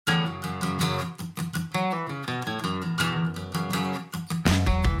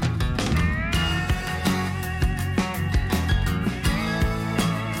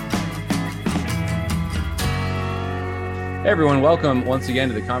everyone, welcome once again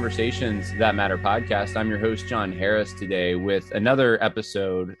to the Conversations That Matter podcast. I'm your host, John Harris, today with another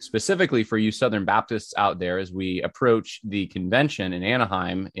episode specifically for you Southern Baptists out there as we approach the convention in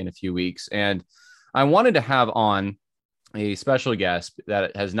Anaheim in a few weeks. And I wanted to have on a special guest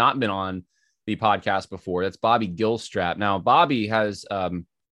that has not been on the podcast before. That's Bobby Gilstrap. Now, Bobby has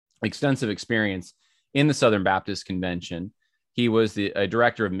extensive experience in the Southern Baptist Convention. He was the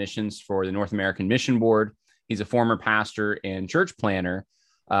director of missions for the North American Mission Board. He's a former pastor and church planner,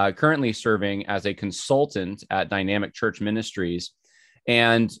 currently serving as a consultant at Dynamic Church Ministries.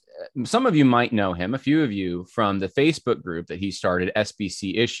 And some of you might know him, a few of you, from the Facebook group that he started,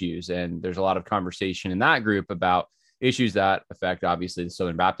 SBC Issues. And there's a lot of conversation in that group about issues that affect, obviously, the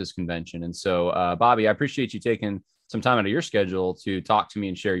Southern Baptist Convention. And so, Bobby, I appreciate you taking some time out of your schedule to talk to me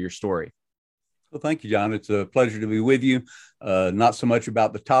and share your story. Well, thank you, John. It's a pleasure to be with you. Not so much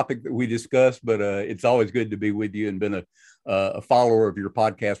about the topic that we discussed, but it's always good to be with you and been a follower of your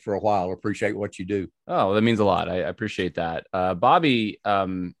podcast for a while. I appreciate what you do. Oh, that means a lot. I appreciate that. Bobby,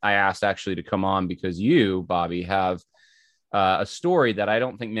 I asked actually to come on because you, Bobby, have a story that I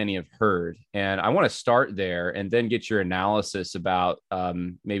don't think many have heard. And I want to start there and then get your analysis about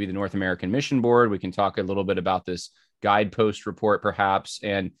maybe the North American Mission Board. We can talk a little bit about this guidepost report, perhaps.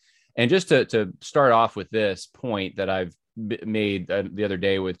 And just to start off with this point that I've made the other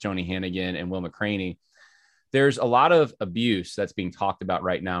day with Joni Hannigan and Will McCraney, there's a lot of abuse that's being talked about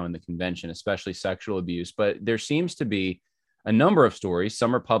right now in the convention, especially sexual abuse. But there seems to be a number of stories,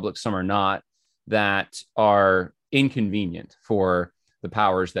 some are public, some are not, that are inconvenient for the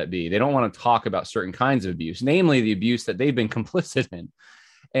powers that be. They don't want to talk about certain kinds of abuse, namely the abuse that they've been complicit in.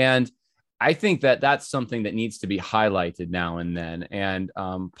 And I think that that's something that needs to be highlighted now and then. And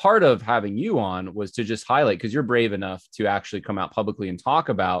part of having you on was to just highlight, because you're brave enough to actually come out publicly and talk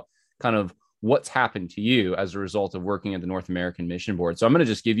about kind of what's happened to you as a result of working at the North American Mission Board. So I'm going to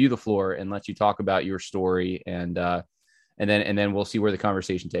just give you the floor and let you talk about your story, and then we'll see where the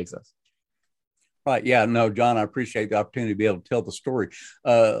conversation takes us. Right. Yeah. No, John, I appreciate the opportunity to be able to tell the story.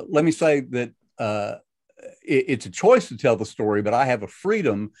 Let me say that it's a choice to tell the story, but I have a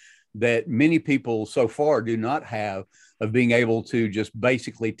freedom that many people so far do not have, of being able to just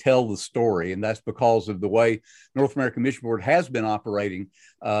basically tell the story. And that's because of the way North American Mission Board has been operating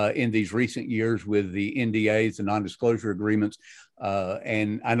in these recent years with the NDAs and non-disclosure agreements.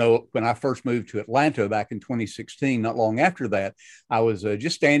 And I know when I first moved to Atlanta back in 2016, not long after that, I was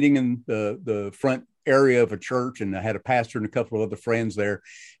just standing in the front area of a church, and I had a pastor and a couple of other friends there.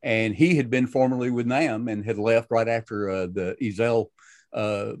 And he had been formerly with NAM and had left right after the Ezell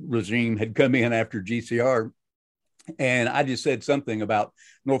regime had come in after GCR. And I just said something about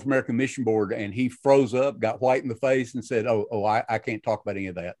North American Mission Board, and he froze up, got white in the face, and said, I can't talk about any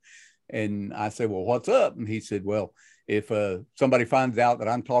of that. And I said, well, what's up? And he said, well, if somebody finds out that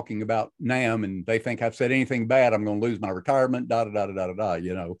I'm talking about NAM and they think I've said anything bad, I'm going to lose my retirement,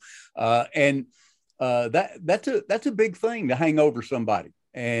 you know. That's a big thing to hang over somebody.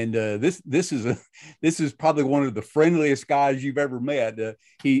 And this is probably one of the friendliest guys you've ever met.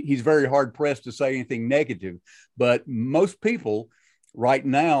 He's very hard pressed to say anything negative, but most people right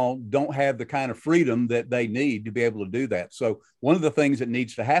now don't have the kind of freedom that they need to be able to do that. So one of the things that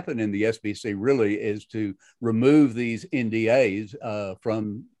needs to happen in the SBC really is to remove these NDAs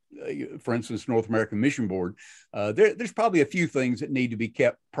from, for instance, North American Mission Board. There's probably a few things that need to be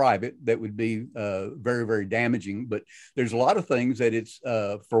kept private that would be very, very damaging, but there's a lot of things that it's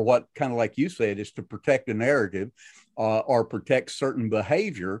for what, kind of like you said, is to protect a narrative or protect certain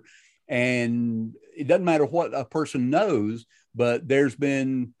behavior. And it doesn't matter what a person knows, but there's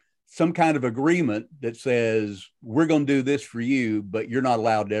been some kind of agreement that says, we're going to do this for you, but you're not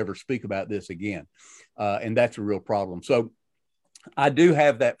allowed to ever speak about this again. And that's a real problem. So I do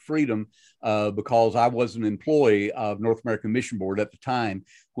have that freedom because I was an employee of North American Mission Board at the time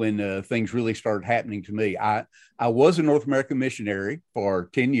when things really started happening to me. I was a North American missionary for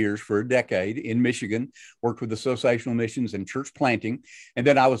 10 years, for a decade in Michigan, worked with associational missions and church planting. And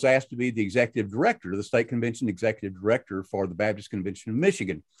then I was asked to be the executive director, the state convention executive director for the Baptist Convention of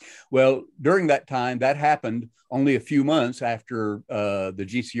Michigan. Well, during that time, that happened only a few months after the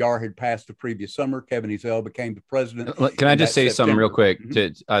GCR had passed the previous summer. Kevin Ezell became the president. Can I just say September. something real quick? Sure.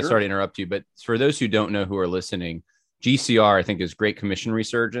 Sorry to interrupt you, but for those who don't know who are listening, GCR, I think, is Great Commission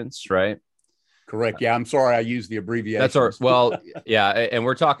Resurgence, right? Correct. Yeah, I'm sorry I used the abbreviation. That's our, well, yeah. And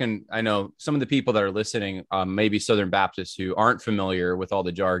we're talking, I know some of the people that are listening, maybe Southern Baptists who aren't familiar with all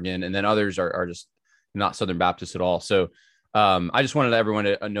the jargon, and then others are just not Southern Baptists at all. So I just wanted everyone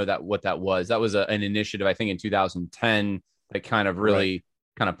to know that what that was. That was an initiative, I think, in 2010 that kind of really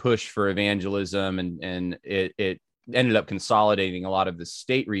kind of pushed for evangelism, and it ended up consolidating a lot of the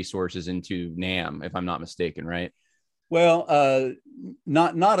state resources into NAM, if I'm not mistaken, right? Well,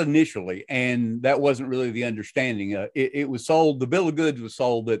 not initially, and that wasn't really the understanding. It was sold. The bill of goods was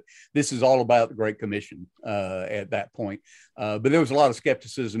sold that this is all about the Great Commission at that point. But there was a lot of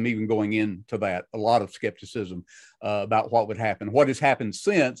skepticism even going into that. A lot of skepticism about what would happen. What has happened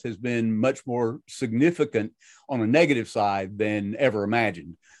since has been much more significant on a negative side than ever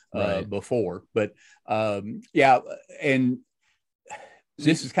imagined before. But yeah, and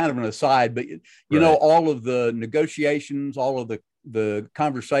this is kind of an aside, but you know, all of the negotiations, all of the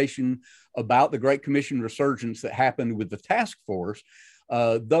conversation about the Great Commission resurgence that happened with the task force,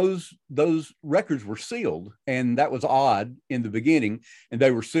 those records were sealed, and that was odd in the beginning, and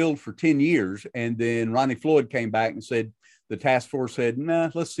they were sealed for 10 years. And then Ronnie Floyd came back and said, the task force said, nah,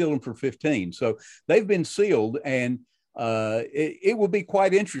 let's seal them for 15. So they've been sealed, and it will be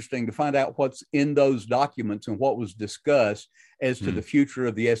quite interesting to find out what's in those documents and what was discussed as to the future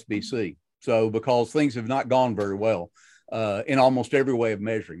of the SBC. So, because things have not gone very well in almost every way of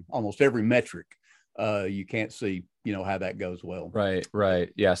measuring, almost every metric, you can't see, you know, how that goes well.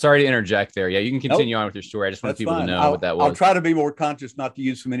 Right. Yeah. Sorry to interject there. Yeah, you can continue on with your story. I just want people to know what that was. I'll try to be more conscious not to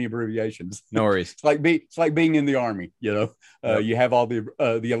use so many abbreviations. No worries. It's like being in the Army, you know, you have all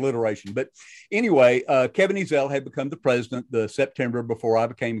the alliteration. But anyway, Kevin Ezell had become the president the September before I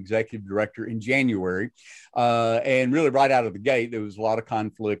became executive director in January. And really right out of the gate, there was a lot of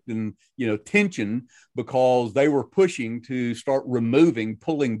conflict and, you know, tension, because they were pushing to start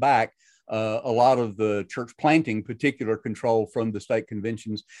pulling back a lot of the church planting particular control from the state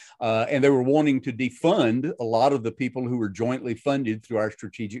conventions. And they were wanting to defund a lot of the people who were jointly funded through our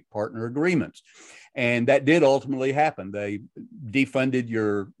strategic partner agreements. And that did ultimately happen. They defunded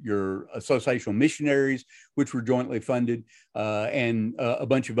your associational missionaries, which were jointly funded, and a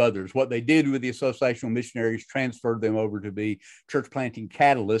bunch of others. What they did with the associational missionaries, transferred them over to be church planting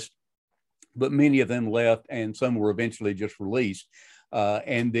catalysts, but many of them left, and some were eventually just released.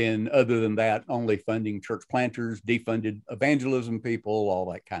 And then other than that, only funding church planters, defunded evangelism people,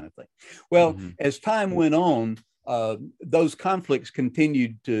 all that kind of thing. Well, as time went on, those conflicts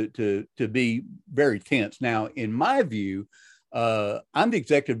continued to be very tense. Now, in my view, I'm the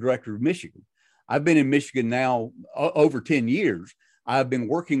executive director of Michigan. I've been in Michigan now over 10 years. I've been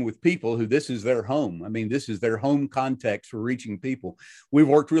working with people who this is their home. I mean, this is their home context for reaching people. We've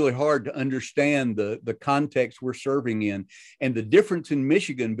worked really hard to understand the context we're serving in, and the difference in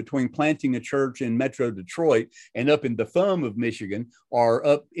Michigan between planting a church in Metro Detroit and up in the thumb of Michigan or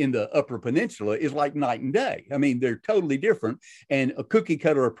up in the Upper Peninsula is like night and day. I mean, they're totally different, and a cookie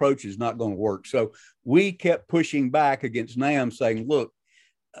cutter approach is not going to work. So we kept pushing back against NAM, saying, look,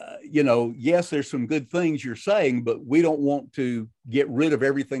 you know, yes, there's some good things you're saying, but we don't want to get rid of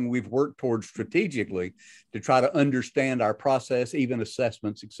everything we've worked towards strategically to try to understand our process, even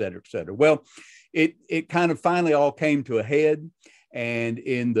assessments, et cetera, et cetera. Well, it kind of finally all came to a head. And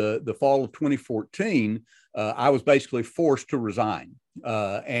in the fall of 2014, I was basically forced to resign.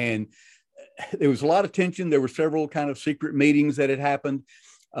 And there was a lot of tension. There were several kind of secret meetings that had happened.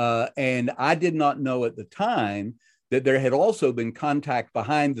 And I did not know at the time that there had also been contact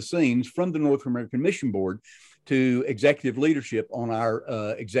behind the scenes from the North American Mission Board to executive leadership on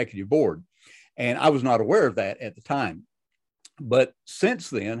our executive board. And I was not aware of that at the time. But since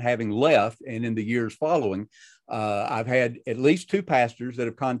then, having left and in the years following, I've had at least 2 pastors that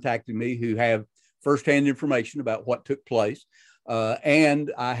have contacted me who have firsthand information about what took place.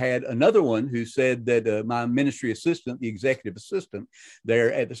 And I had another one who said that my ministry assistant, the executive assistant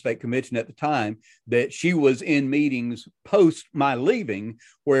there at the state convention at the time, that she was in meetings post my leaving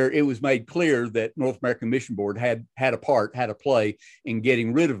where it was made clear that North American Mission Board had a play in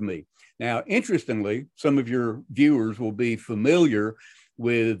getting rid of me. Now, interestingly, some of your viewers will be familiar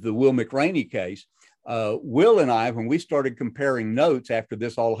with the Will McRaney case. Will and I, when we started comparing notes after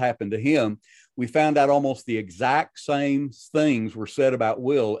this all happened to him, we found out almost the exact same things were said about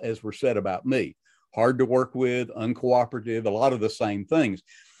Will as were said about me. Hard to work with, uncooperative, a lot of the same things.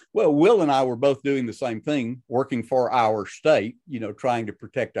 Well, Will and I were both doing the same thing, working for our state, you know, trying to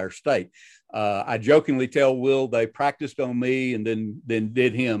protect our state. I jokingly tell Will they practiced on me and then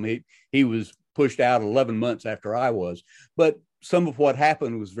did him. He was pushed out 11 months after I was. But some of what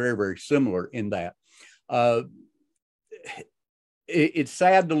happened was very, very similar in that. It's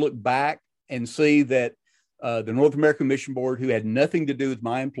sad to look back and see that the North American Mission Board, who had nothing to do with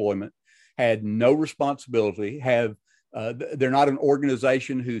my employment, had no responsibility, they're not an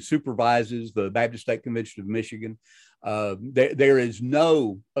organization who supervises the Baptist State Convention of Michigan. There is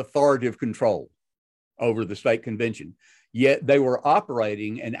no authoritative control over the state convention. yet they were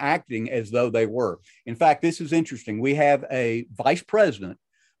operating and acting as though they were. In fact, this is interesting. We have a vice president,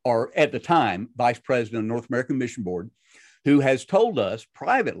 or at the time, vice president of North American Mission Board, who has told us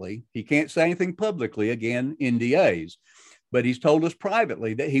privately, he can't say anything publicly, again, NDAs, but he's told us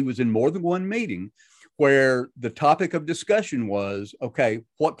privately that he was in more than one meeting where the topic of discussion was, okay,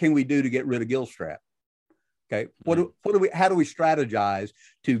 what can we do to get rid of Gilstrap? Okay, how do we strategize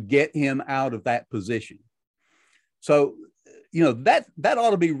to get him out of that position? So, that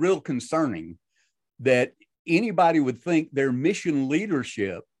ought to be real concerning, that anybody would think their mission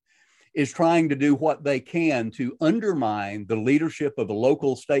leadership is trying to do what they can to undermine the leadership of a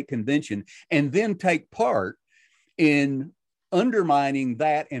local state convention and then take part in undermining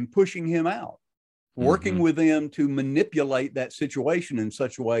that and pushing him out, working with them to manipulate that situation in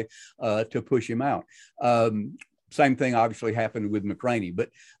such a way to push him out. Same thing obviously happened with McRaney, but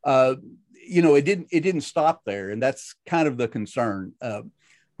it didn't stop there, and that's kind of the concern.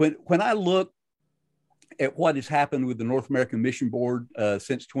 When I look at what has happened with the North American Mission Board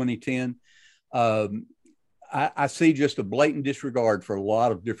since 2010, I see just a blatant disregard for a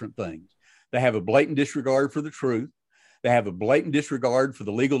lot of different things. They have a blatant disregard for the truth. They have a blatant disregard for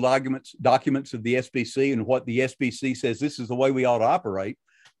the legal documents of the SBC and what the SBC says this is the way we ought to operate.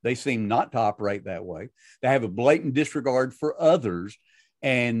 They seem not to operate that way. They have a blatant disregard for others,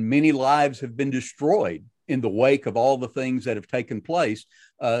 and many lives have been destroyed in the wake of all the things that have taken place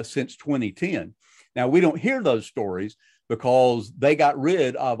since 2010. Now, we don't hear those stories because they got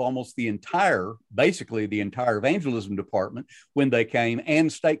rid of almost basically the entire evangelism department when they came,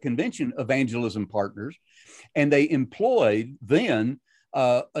 and state convention evangelism partners. And they employed then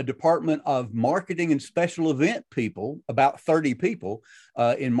a department of marketing and special event people, about 30 people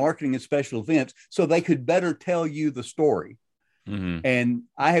in marketing and special events, so they could better tell you the story. And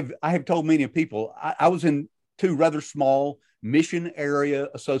I have told many people, I was in two rather small mission area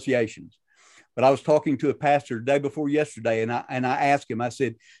associations, but I was talking to a pastor the day before yesterday, and I asked him, I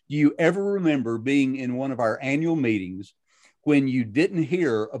said, do you ever remember being in one of our annual meetings when you didn't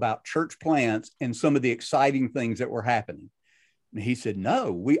hear about church plants and some of the exciting things that were happening? And he said,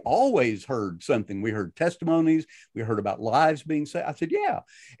 no, we always heard something. We heard testimonies. We heard about lives being saved. I said, yeah.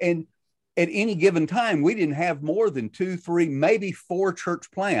 And at any given time, we didn't have more than 2, 3, maybe 4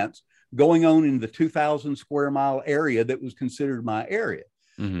 church plants going on in the 2,000 square mile area that was considered my area.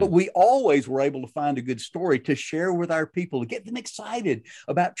 But we always were able to find a good story to share with our people, to get them excited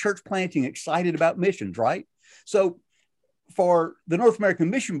about church planting, excited about missions, right? So for the North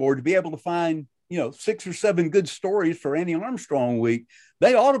American Mission Board to be able to find, 6 or 7 good stories for Annie Armstrong Week,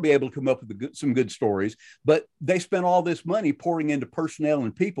 they ought to be able to come up with some good stories. But they spent all this money pouring into personnel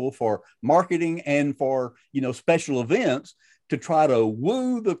and people for marketing and for, special events to try to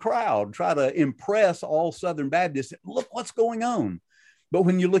woo the crowd, try to impress all Southern Baptists. Look what's going on. But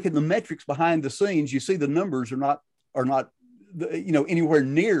when you look at the metrics behind the scenes, you see the numbers are not anywhere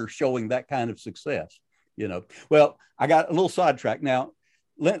near showing that kind of success. Well, I got a little sidetracked. Now,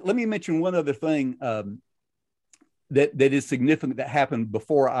 let me mention one other thing that is significant that happened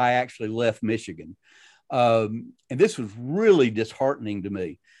before I actually left Michigan. And this was really disheartening to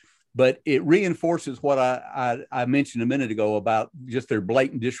me, but it reinforces what I mentioned a minute ago about just their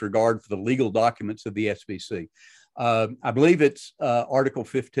blatant disregard for the legal documents of the SBC. I believe it's Article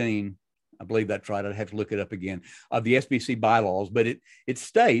 15. I believe that's right. I'd have to look it up again, of the SBC bylaws, but it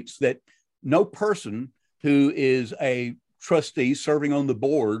states that no person who is a trustee serving on the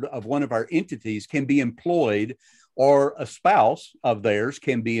board of one of our entities can be employed, or a spouse of theirs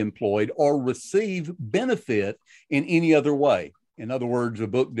can be employed or receive benefit in any other way. In other words, a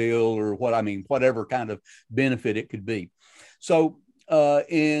book deal or whatever kind of benefit it could be. So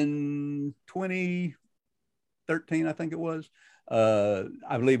in 2013, I think it was,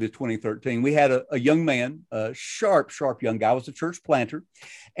 I believe it's 2013, we had a young man, a sharp young guy, was a church planter,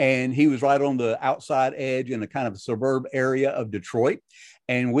 and he was right on the outside edge in a kind of suburb area of Detroit.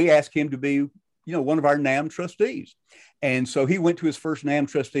 And we asked him to be, one of our NAM trustees. And so he went to his first NAM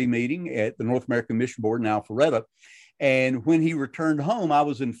trustee meeting at the North American Mission Board in Alpharetta. And when he returned home, I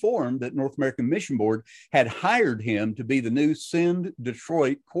was informed that North American Mission Board had hired him to be the new Send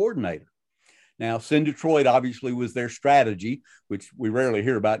Detroit coordinator. Now, Send Detroit obviously was their strategy, which we rarely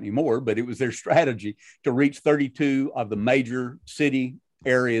hear about anymore, but it was their strategy to reach 32 of the major city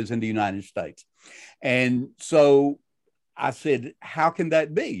areas in the United States. And so I said, how can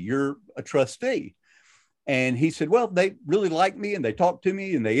that be? You're a trustee. And he said, well, they really liked me and they talked to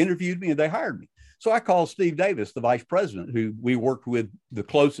me and they interviewed me and they hired me. So I called Steve Davis, the vice president, who we worked with the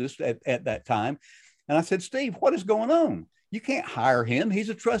closest at that time. And I said, Steve, what is going on? You can't hire him. He's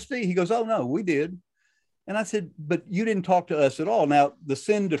a trustee. He goes, oh, no, we did. And I said, but you didn't talk to us at all. Now, the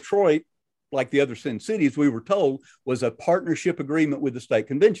Send Detroit, like the other Send cities, we were told was a partnership agreement with the state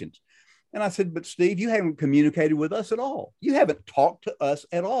conventions. And I said, but Steve, you haven't communicated with us at all. You haven't talked to us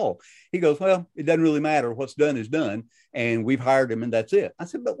at all. He goes, well, it doesn't really matter. What's done is done. And we've hired him and that's it. I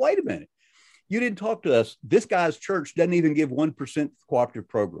said, but wait a minute. You didn't talk to us. This guy's church doesn't even give 1% cooperative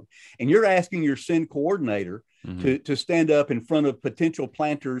program. And you're asking your Send coordinator to stand up in front of potential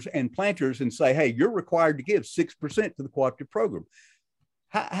planters and say, hey, you're required to give 6% to the cooperative program.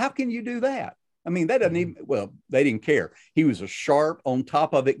 How can you do that? I mean, that doesn't even, well, they didn't care. He was a sharp, on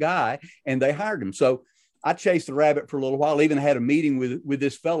top of it guy, and they hired him. So I chased the rabbit for a little while, even had a meeting with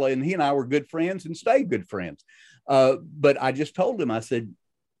this fella, and he and I were good friends and stayed good friends. But I just told him, I said,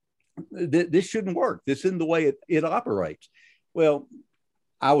 this shouldn't work. This isn't the way it operates. Well,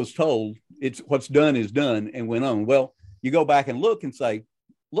 I was told it's what's done is done and went on. Well, you go back and look and say,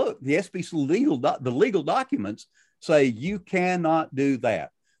 look, the SBC legal documents say you cannot do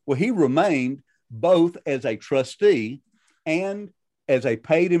that. Well, he remained both as a trustee and as a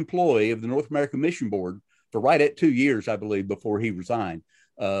paid employee of the North American Mission Board for right at 2 years, I believe, before he resigned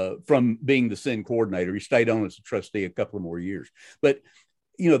from being the Send coordinator. He stayed on as a trustee a couple of more years. But,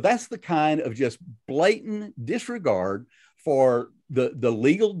 that's the kind of just blatant disregard for the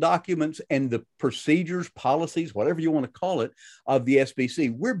legal documents and the procedures, policies, whatever you want to call it, of the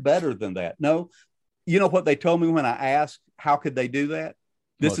SBC. We're better than that. No, you know what they told me when I asked, how could they do that?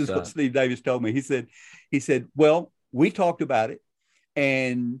 This is what Steve Davis told me. He said, well, we talked about it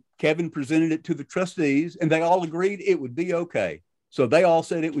and Kevin presented it to the trustees and they all agreed it would be okay. So they all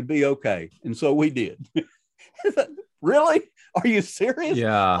said it would be okay. And so we did. Really? Are you serious?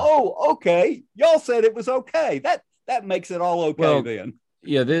 Yeah. Oh, okay. Y'all said it was okay. That makes it all okay then.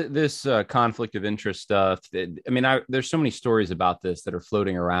 Yeah. This conflict of interest stuff. There's so many stories about this that are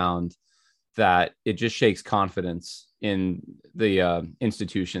floating around that it just shakes confidence in the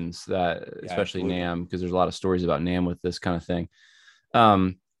institutions that, especially NAM, because there's a lot of stories about NAM with this kind of thing.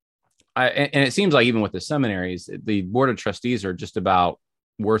 And it seems like even with the seminaries, the board of trustees are just about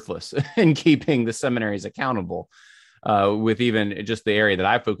worthless in keeping the seminaries accountable. With even just the area that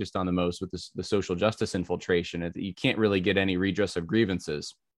I focused on the most with the social justice infiltration, you can't really get any redress of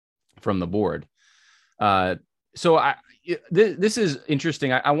grievances from the board. So this is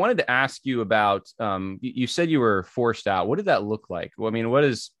interesting. I wanted to ask you about, you said you were forced out. What did that look like? Well, what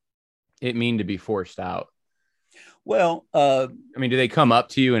does it mean to be forced out? Well, do they come up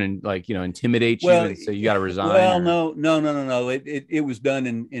to you and intimidate you and say you got to resign? Well, no. It was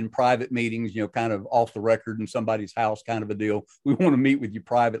done in private meetings, kind of off the record in somebody's house, kind of a deal. We want to meet with you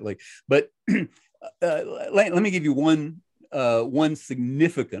privately. But let me give you one real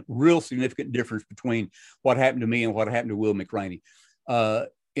significant difference between what happened to me and what happened to Will McRaney.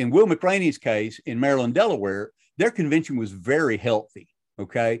 In Will McRaney's case in Maryland, Delaware, their convention was very healthy.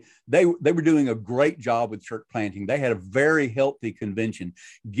 Okay. They were doing a great job with church planting. They had a very healthy convention.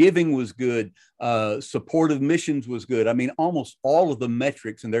 Giving was good. Supportive missions was good. Almost all of the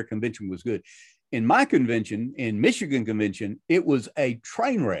metrics in their convention was good. In my convention, in Michigan convention, it was a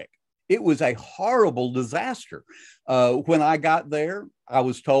train wreck. It was a horrible disaster. When I got there, I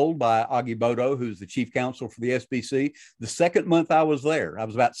was told by Augie Bodo, who's the chief counsel for the SBC, the second month I was there, I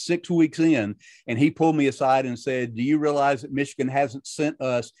was about 6 weeks in, and he pulled me aside and said, do you realize that Michigan hasn't sent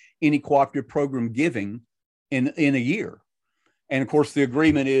us any cooperative program giving in a year? And of course, the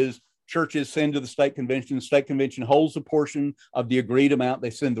agreement is churches send to the state convention holds a portion of the agreed amount. They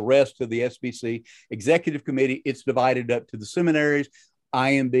send the rest to the SBC executive committee. It's divided up to the seminaries,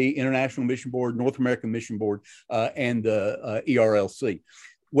 IMB, International Mission Board, North American Mission Board, and the ERLC.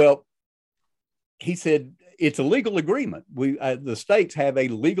 Well, he said, it's a legal agreement. The states have a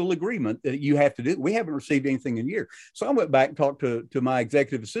legal agreement that you have to do. We haven't received anything in a year. So I went back and talked to my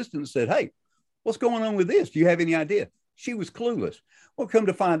executive assistant and said, hey, what's going on with this? Do you have any idea? She was clueless. Well, come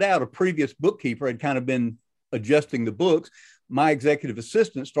to find out, a previous bookkeeper had kind of been adjusting the books. My executive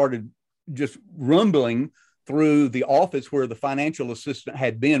assistant started just rumbling through the office where the financial assistant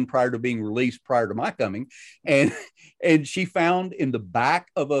had been prior to being released prior to my coming. And she found in the back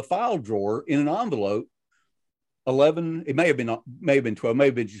of a file drawer in an envelope, 11, it may have been 12,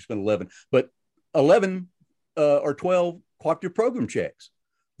 maybe it's just been 11, but 11 or 12 cooperative program checks.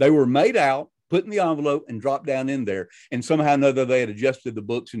 They were made out, put in the envelope and dropped down in there. And somehow or another, they had adjusted the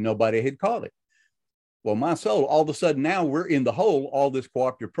books and nobody had caught it. Well, my soul, all of a sudden now we're in the hole, all this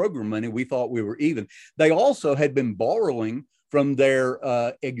cooperative program money. We thought we were even. They also had been borrowing from their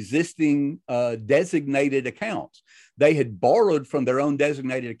existing designated accounts. They had borrowed from their own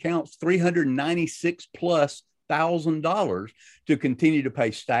designated accounts $396+ $100,000 to continue to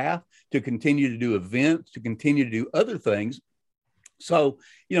pay staff, to continue to do events, to continue to do other things. So,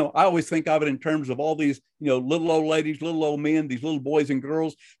 I always think of it in terms of all these, little old ladies, little old men, these little boys and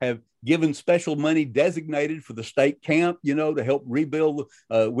girls have given special money designated for the state camp, to help rebuild.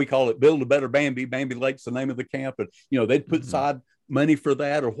 We call it Build a Better Bambi. Bambi Lake's the name of the camp. But, they'd put aside money for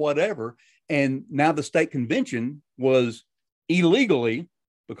that or whatever. And now the state convention was illegally,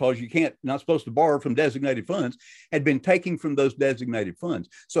 because not supposed to borrow from designated funds, had been taking from those designated funds.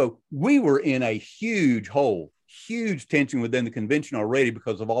 So we were in a huge hole, huge tension within the convention already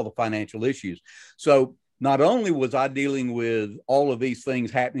because of all the financial issues. So not only was I dealing with all of these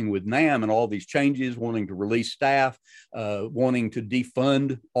things happening with NAM and all these changes, wanting to release staff, wanting to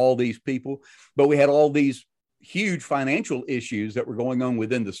defund all these people, but we had all these huge financial issues that were going on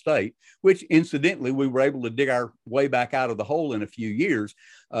within the state, which incidentally, we were able to dig our way back out of the hole in a few years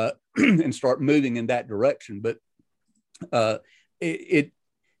and start moving in that direction. But the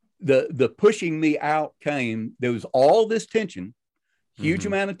pushing me out came, there was all this tension, huge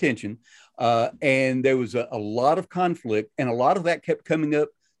amount of tension, and there was a lot of conflict, and a lot of that kept coming up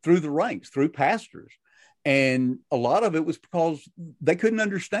through the ranks, through pastors. And a lot of it was because they couldn't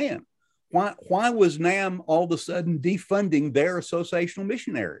understand. Why was NAM all of a sudden defunding their associational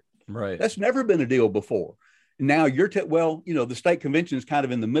missionary? Right. That's never been a deal before. Now the state convention is kind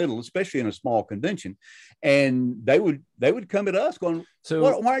of in the middle, especially in a small convention, and they would come at us going,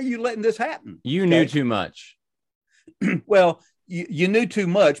 "So why are you letting this happen? You knew too much." Well, you knew too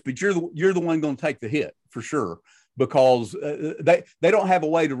much, but you're the one going to take the hit for sure, because they don't have a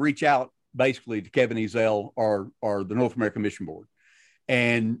way to reach out basically to Kevin Ezell or the North American Mission Board.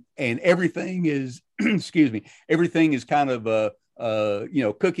 And everything is, everything is kind of,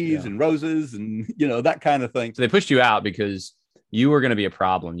 cookies and roses and, that kind of thing. So they pushed you out because you were going to be a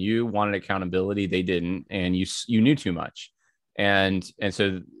problem. You wanted accountability. They didn't. And you knew too much. And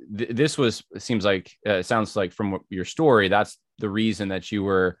so this sounds like from your story, that's the reason that you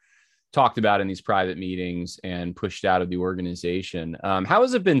were talked about in these private meetings and pushed out of the organization. How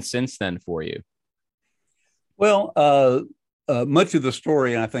has it been since then for you? Well, much of the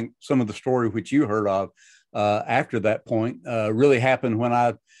story, and I think some of the story which you heard of after that point really happened when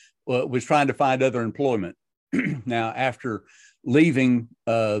I was trying to find other employment. Now, after leaving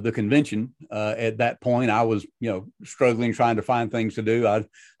the convention at that point, I was, struggling, trying to find things to do.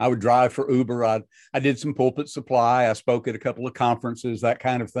 I would drive for Uber. I did some pulpit supply. I spoke at a couple of conferences, that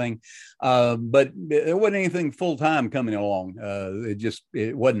kind of thing. But there wasn't anything full time coming along.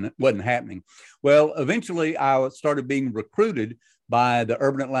 It wasn't happening. Well, eventually I started being recruited by the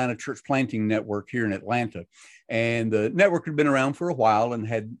Urban Atlanta Church Planting Network here in Atlanta. And the network had been around for a while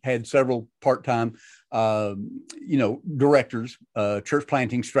and had several part-time, directors, church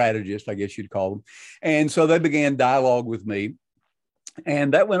planting strategists, I guess you'd call them. And so they began dialogue with me.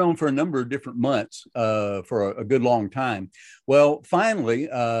 And that went on for a number of different months, for a good long time. Well, finally,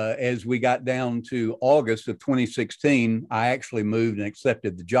 as we got down to August of 2016, I actually moved and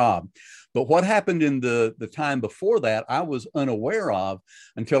accepted the job. But what happened in the time before that, I was unaware of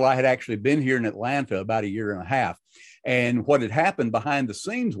until I had actually been here in Atlanta about a year and a half. And what had happened behind the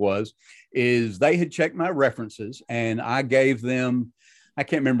scenes is they had checked my references, and I gave them, I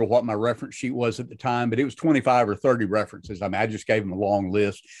can't remember what my reference sheet was at the time, but it was 25 or 30 references. I mean, I just gave them a long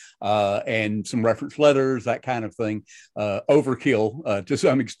list and some reference letters, that kind of thing, overkill to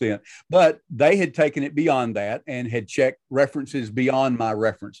some extent. But they had taken it beyond that and had checked references beyond my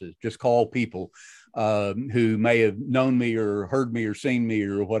references, just called people who may have known me or heard me or seen me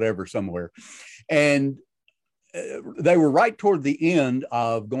or whatever somewhere. And they were right toward the end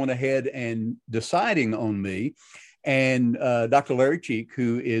of going ahead and deciding on me. And Dr. Larry Cheek,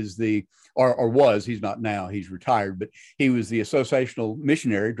 who is was, he's not now, he's retired, but he was the associational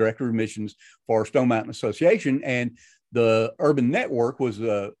missionary, director of missions for Stone Mountain Association. And the Urban Network was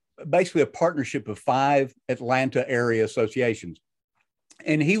basically a partnership of 5 Atlanta area associations.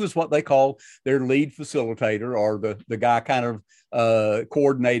 And he was what they call their lead facilitator, or the guy kind of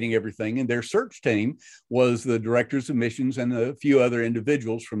coordinating everything. And their search team was the directors of missions and a few other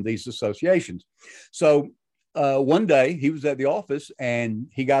individuals from these associations. So one day he was at the office and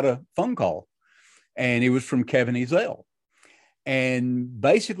he got a phone call, and it was from Kevin Ezell. And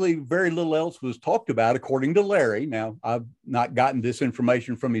basically very little else was talked about, according to Larry. Now, I've not gotten this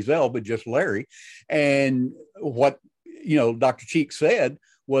information from Ezell, but just Larry. And what, Dr. Cheek said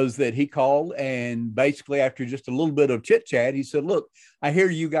was that he called, and basically after just a little bit of chit chat, he said, "Look, I hear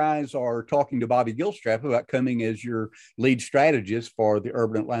you guys are talking to Bobby Gilstrap about coming as your lead strategist for the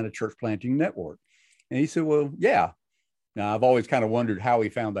Urban Atlanta Church Planting Network." And he said, "Well, yeah." Now, I've always kind of wondered how he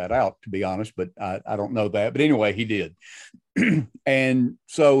found that out, to be honest, but I don't know that. But anyway, he did. And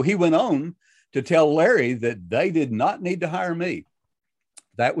so he went on to tell Larry that they did not need to hire me.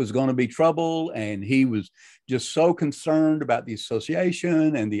 That was going to be trouble. And he was just so concerned about the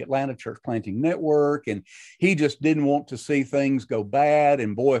association and the Atlanta Church Planting Network. And he just didn't want to see things go bad.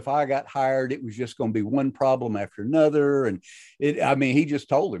 And boy, if I got hired, it was just going to be one problem after another. And he just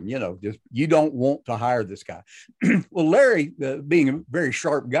told him, just, you don't want to hire this guy. Well, Larry, being a very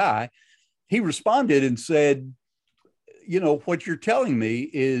sharp guy, he responded and said, what you're telling me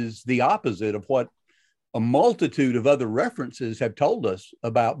is the opposite of what a multitude of other references have told us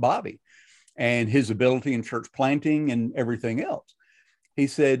about Bobby and his ability in church planting and everything else. He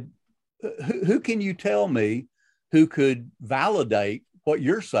said, who can you tell me who could validate what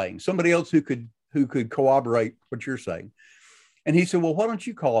you're saying? Somebody else who could corroborate what you're saying. And he said, well, why don't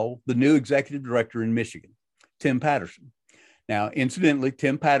you call the new executive director in Michigan, Tim Patterson? Now, incidentally,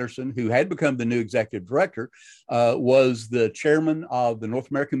 Tim Patterson, who had become the new executive director, was the chairman of the North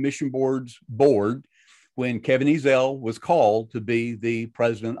American Mission Board's board when Kevin Ezell was called to be the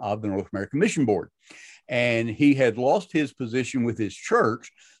president of the North American Mission Board. And he had lost his position with his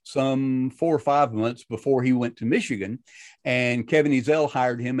church some 4 or 5 months before he went to Michigan. And Kevin Ezell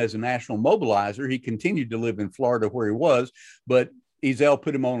hired him as a national mobilizer. He continued to live in Florida where he was, but Ezell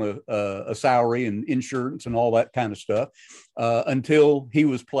put him on a salary and insurance and all that kind of stuff until he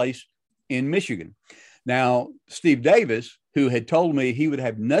was placed in Michigan. Now, Steve Davis, who had told me he would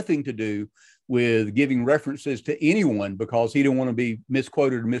have nothing to do with giving references to anyone because he didn't want to be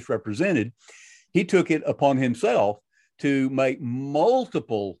misquoted or misrepresented, he took it upon himself to make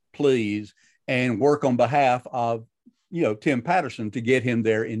multiple pleas and work on behalf of, Tim Patterson to get him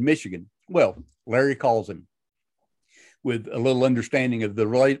there in Michigan. Well, Larry calls him with a little understanding of the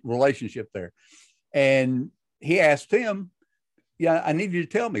relationship there. And he asked him, I need you to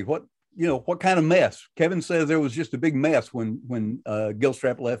tell me what kind of mess. Kevin says there was just a big mess when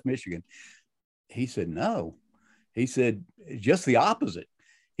Gilstrap left Michigan. He said, no. He said, just the opposite.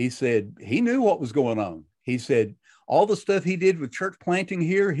 He said, he knew what was going on. He said, all the stuff he did with church planting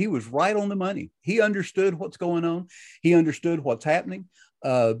here, he was right on the money. He understood what's going on. He understood what's happening.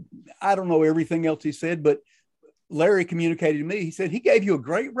 I don't know everything else he said, but Larry communicated to me, he said, he gave you a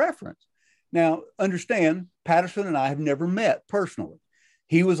great reference. Now, understand, Patterson and I have never met personally.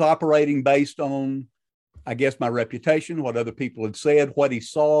 He was operating based on, I guess, my reputation, what other people had said, what he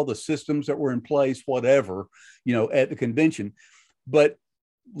saw, the systems that were in place, whatever, at the convention. But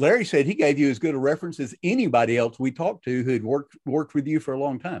Larry said he gave you as good a reference as anybody else we talked to who had worked with you for a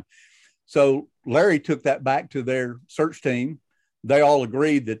long time. So Larry took that back to their search team. They all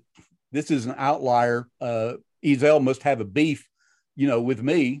agreed that this is an outlier. Ezell must have a beef, with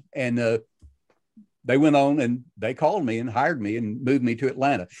me. And they went on and they called me and hired me and moved me to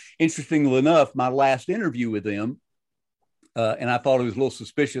Atlanta. Interestingly enough, my last interview with them, and I thought it was a little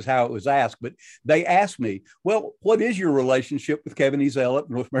suspicious how it was asked, but they asked me, well, what is your relationship with Kevin Ezell at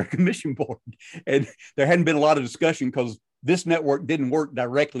North American Mission Board? And there hadn't been a lot of discussion because this network didn't work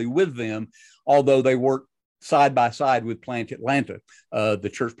directly with them, although they worked side by side with Plant Atlanta,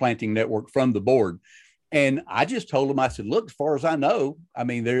 the church planting network from the board. And I just told him, I said, look, as far as I know,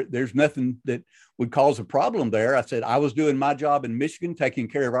 there's nothing that would cause a problem there. I said, I was doing my job in Michigan, taking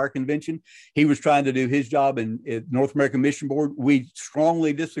care of our convention. He was trying to do his job in North American Mission Board. We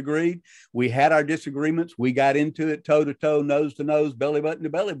strongly disagreed. We had our disagreements. We got into it toe to toe, nose to nose, belly button to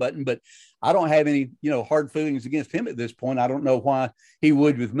belly button. But I don't have any, hard feelings against him at this point. I don't know why he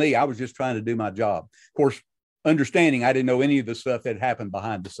would with me. I was just trying to do my job. Of course, understanding I didn't know any of the stuff that happened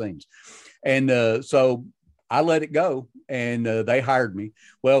behind the scenes. And so I let it go and they hired me.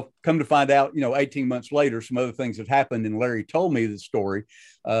 Well, come to find out, 18 months later, some other things had happened. And Larry told me the story,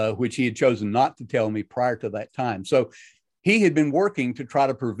 which he had chosen not to tell me prior to that time. So he had been working to try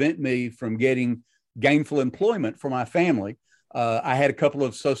to prevent me from getting gainful employment for my family. I had a couple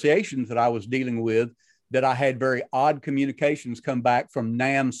of associations that I was dealing with that I had very odd communications come back from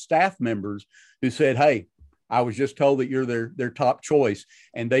NAM staff members who said, hey, I was just told that you're their top choice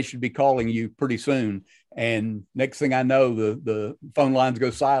and they should be calling you pretty soon. And next thing I know, the phone lines go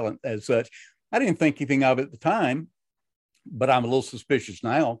silent as such. I didn't think anything of it at the time, but I'm a little suspicious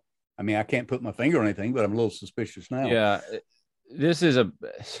now. I can't put my finger on anything, but I'm a little suspicious now. Yeah, this is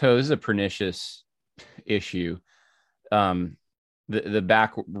a pernicious issue. The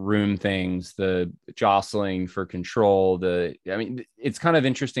back room things, the jostling for control, it's kind of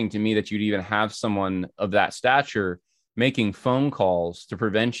interesting to me that you'd even have someone of that stature making phone calls to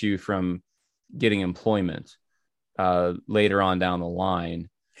prevent you from getting employment later on down the line.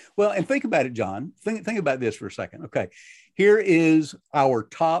 Well, and think about it, John. Think about this for a second. Okay. here is our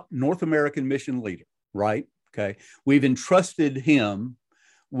top North American mission leader, right? Okay. We've entrusted him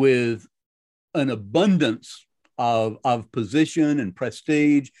with an abundance of position and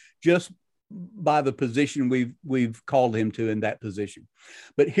prestige just by the position we've called him to in that position.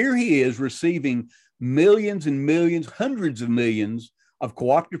 But here he is receiving millions and millions, hundreds of millions of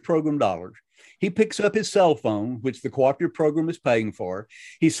cooperative program dollars. He picks up his cell phone, which the cooperative program is paying for.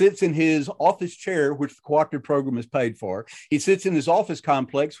 He sits in his office chair, which the cooperative program is paid for. He sits in his office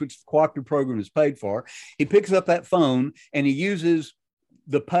complex, which the cooperative program is paid for. He picks up that phone and he uses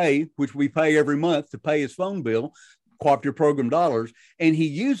the pay, which we pay every month to pay his phone bill, cooperative program dollars, and he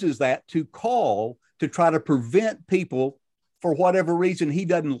uses that to call to try to prevent people for whatever reason he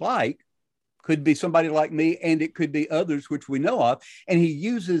doesn't like. Could be somebody like me, and it could be others, which we know of. And he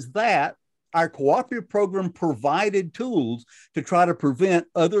uses that, our cooperative program provided tools to try to prevent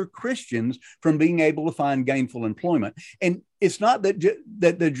other Christians from being able to find gainful employment. And it's not that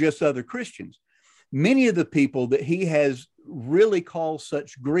they're just other Christians. Many of the people that he has really caused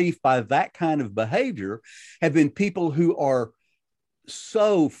such grief by that kind of behavior have been people who are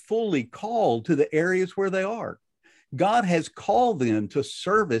so fully called to the areas where they are. God has called them to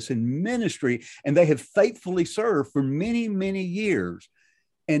service and ministry, and they have faithfully served for many, many years.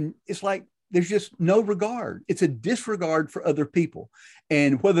 And it's like there's just no regard. It's a disregard for other people.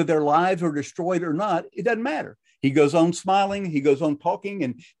 And whether their lives are destroyed or not, it doesn't matter. He goes on smiling. He goes on talking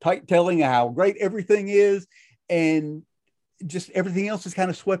and telling how great everything is. And just everything else is kind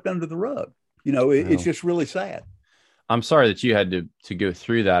of swept under the rug. It's just really sad. I'm sorry that you had to go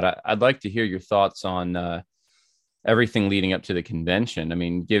through that. I'd like to hear your thoughts on everything leading up to the convention. I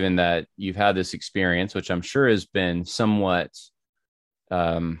mean, given that you've had this experience, which I'm sure has been somewhat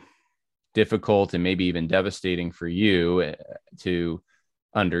difficult and maybe even devastating for you to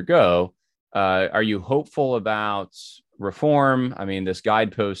undergo, are you hopeful about reform? I mean, this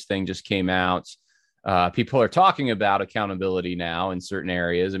guidepost thing just came out. People are talking about accountability now in certain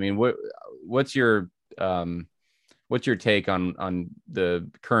areas. I mean, what's your take on the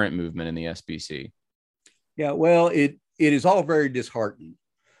current movement in the SBC? Yeah, well, it is all very disheartening.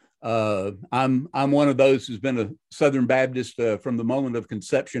 I'm one of those who's been a Southern Baptist from the moment of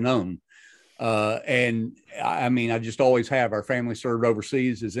conception on. And I mean, I just always have. Our family served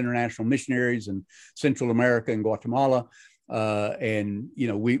overseas as international missionaries in Central America and Guatemala. And,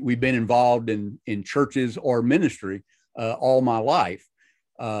 we've been involved in churches or ministry all my life.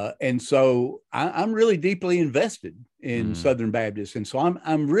 And so I'm really deeply invested in Southern Baptists. And so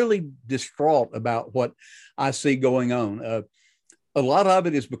I'm really distraught about what I see going on. A lot of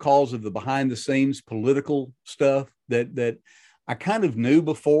it is because of the behind the scenes political stuff that I kind of knew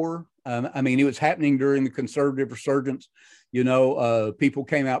before. I mean, it was happening during the conservative resurgence. People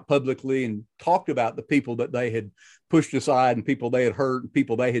came out publicly and talked about the people that they had pushed aside and people they had hurt and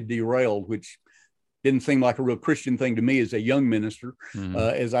people they had derailed, which didn't seem like a real Christian thing to me as a young minister,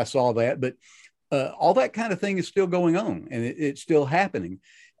 as I saw that. But all that kind of thing is still going on, and it's still happening.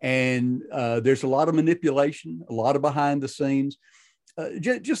 And there's a lot of manipulation, a lot of behind the scenes.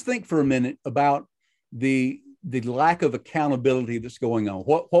 Just think for a minute about the lack of accountability that's going on.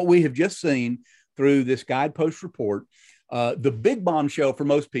 What we have just seen through this guidepost report, the big bombshell for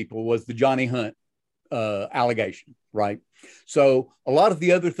most people was the Johnny Hunt allegation, right? So a lot of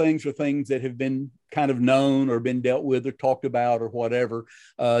the other things are things that have been kind of known or been dealt with or talked about or whatever.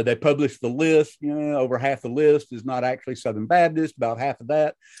 They published the list. Over half the list is not actually Southern Baptist. About half of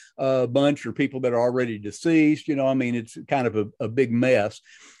that bunch are people that are already deceased. I mean, it's kind of a big mess.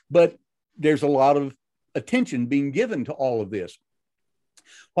 But there's a lot of attention being given to all of this,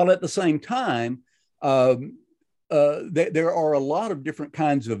 while at the same time, there are a lot of different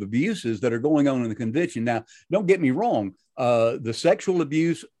kinds of abuses that are going on in the convention. Now, don't get me wrong. The sexual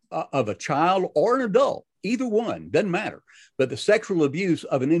abuse of a child or an adult, either one, doesn't matter. But the sexual abuse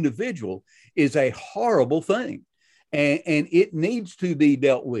of an individual is a horrible thing, and it needs to be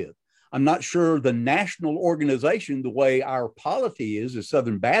dealt with. I'm not sure the national organization, the way our polity is as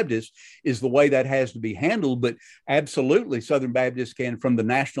Southern Baptists, is the way that has to be handled. But absolutely, Southern Baptists can, from the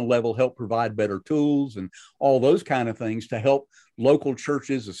national level, help provide better tools and all those kind of things to help local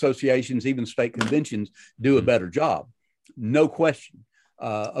churches, associations, even state conventions do a better job. No question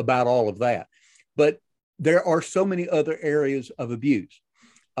about all of that. But there are so many other areas of abuse.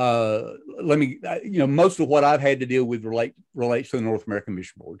 Most of what I've had to deal with relates to the North American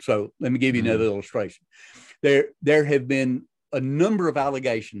Mission Board. So let me give you another illustration. There have been a number of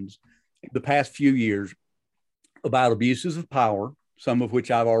allegations in the past few years about abuses of power, some of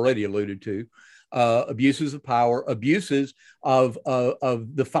which I've already alluded to, abuses of power, abuses of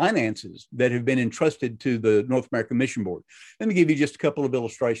the finances that have been entrusted to the North American Mission Board. Let me give you just a couple of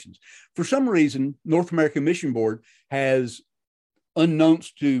illustrations. For some reason, North American Mission Board has,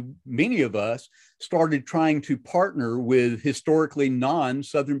 unknowns to many of us, started trying to partner with historically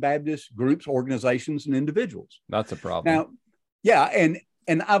non-Southern Baptist groups, organizations, and individuals. That's a problem. Now, yeah,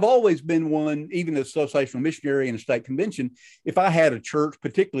 and I've always been one, even as associational missionary in a state convention, if I had a church,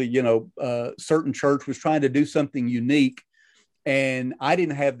 particularly, certain church was trying to do something unique and I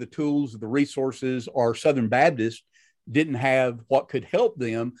didn't have the tools, the resources, or Southern Baptist didn't have what could help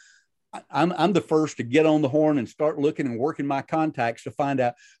them, I'm the first to get on the horn and start looking and working my contacts to find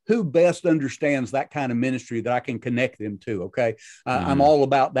out who best understands that kind of ministry that I can connect them to. Okay. I'm all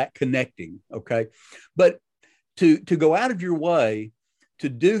about that connecting. Okay. But to go out of your way to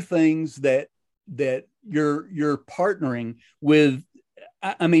do things that you're partnering with,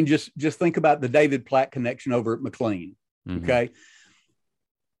 I mean, just think about the David Platt connection over at McLean. Okay.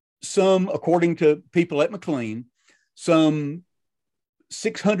 Some, according to people at McLean, some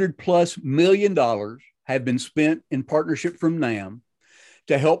 $600+ million have been spent in partnership from NAM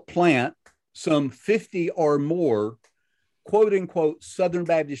to help plant some 50 or more quote unquote Southern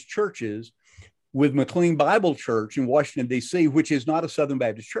Baptist churches, with McLean Bible Church in Washington, D.C., which is not a Southern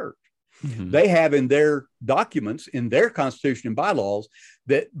Baptist church. They have in their documents, in their constitution and bylaws,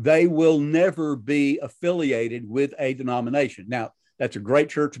 that they will never be affiliated with a denomination. Now, that's a great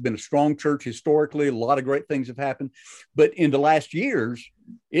church, been a strong church historically. A lot of great things have happened. But in the last years,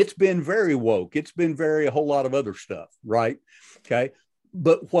 it's been very woke. It's been a whole lot of other stuff, right? Okay.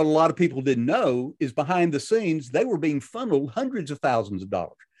 But what a lot of people didn't know is behind the scenes, they were being funneled hundreds of thousands of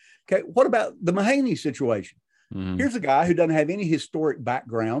dollars. Okay. What about the Mahaney situation? Here's a guy who doesn't have any historic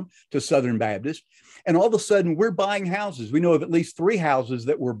background to Southern Baptist. And all of a sudden, we're buying houses. We know of at least 3 houses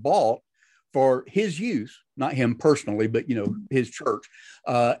that were bought for his use, not him personally, but, his church,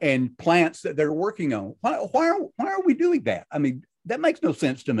 and plants that they're working on. Why are we doing that? I mean, that makes no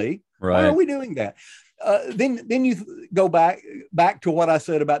sense to me. Right. Why are we doing that? Then you go back to what I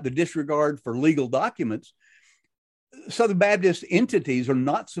said about the disregard for legal documents. Southern Baptist entities are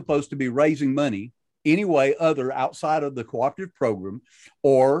not supposed to be raising money any way other outside of the cooperative program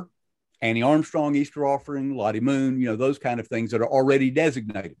or Annie Armstrong, Easter Offering, Lottie Moon, those kind of things that are already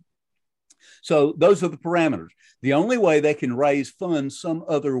designated. So those are the parameters. The only way they can raise funds some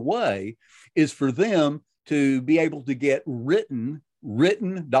other way is for them to be able to get written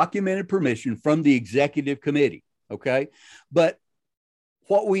documented permission from the executive committee. Okay. But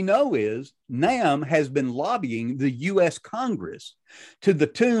what we know is NAM has been lobbying the U.S. Congress to the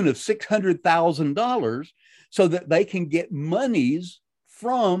tune of $600,000 so that they can get monies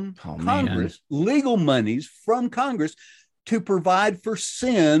from Congress, legal monies from Congress to provide for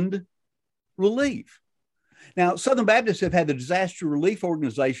SEND relief. Now, Southern Baptists have had the Disaster Relief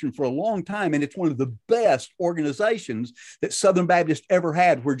Organization for a long time, and it's one of the best organizations that Southern Baptists ever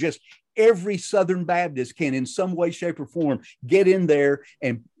had, where just every Southern Baptist can, in some way, shape, or form, get in there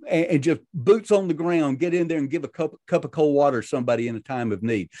and just boots on the ground, get in there and give a cup of cold water to somebody in a time of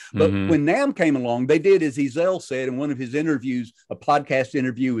need. But when NAM came along, they did, as Ezell said in one of his interviews, a podcast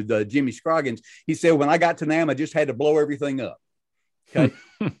interview with Jimmy Scroggins, he said, when I got to NAM, I just had to blow everything up. Okay.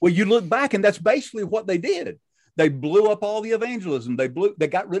 Well, you look back and that's basically what they did. They blew up all the evangelism. They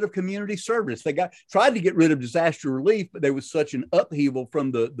got rid of community service. They tried to get rid of disaster relief, but there was such an upheaval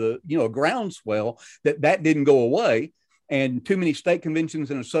from the groundswell that didn't go away. And too many state conventions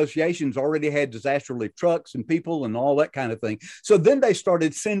and associations already had disaster relief trucks and people and all that kind of thing. So then they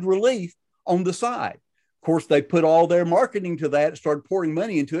started Send Relief on the side. Of course, they put all their marketing to that, started pouring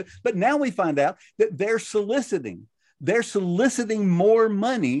money into it. But now we find out that they're soliciting more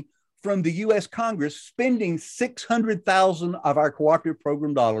money from the U.S. Congress, spending $600,000 of our cooperative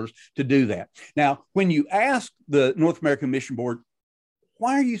program dollars to do that. Now, when you ask the North American Mission Board,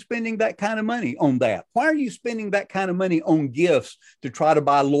 why are you spending that kind of money on that? Why are you spending that kind of money on gifts to try to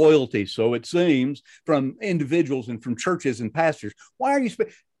buy loyalty, so it seems, from individuals and from churches and pastors? Why are you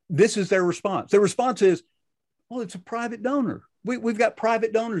spending? This is their response. Their response is, well, it's a private donor. We've got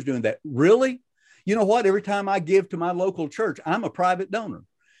private donors doing that. Really? You know what? Every time I give to my local church, I'm a private donor.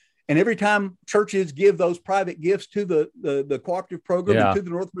 And every time churches give those private gifts to the cooperative program and to the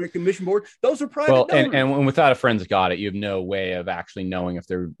North American Mission Board, those are private donors. And without a friend's got it, you have no way of actually knowing if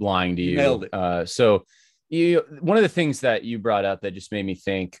they're lying to you. Nailed it. So one of the things that you brought up that just made me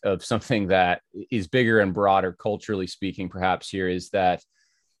think of something that is bigger and broader, culturally speaking, perhaps here, is that,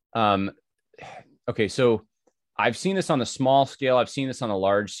 okay, so I've seen this on the small scale. I've seen this on a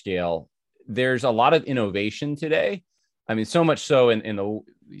large scale. There's a lot of innovation today. I mean, so much so in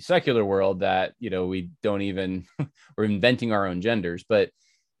secular world that, we don't even, we're inventing our own genders. But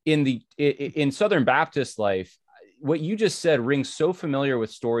in Southern Baptist life, what you just said rings so familiar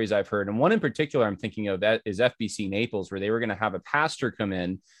with stories I've heard. And one in particular I'm thinking of that is FBC Naples, where they were going to have a pastor come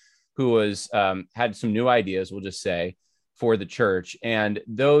in who was had some new ideas, we'll just say, for the church. And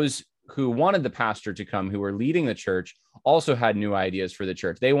those who wanted the pastor to come, who were leading the church, also had new ideas for the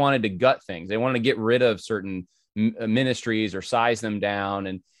church. They wanted to gut things. They wanted to get rid of certain ministries or size them down.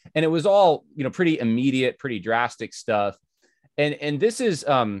 And it was all, pretty immediate, pretty drastic stuff. And this is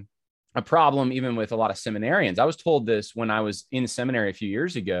a problem even with a lot of seminarians. I was told this when I was in seminary a few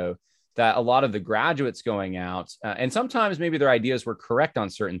years ago, that a lot of the graduates going out, and sometimes maybe their ideas were correct on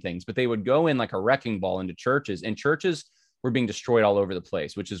certain things, but they would go in like a wrecking ball into churches, and churches were being destroyed all over the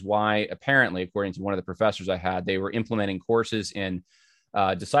place, which is why apparently, according to one of the professors I had, they were implementing courses in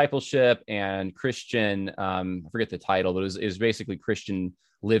discipleship and Christian, I forget the title, but it was basically Christian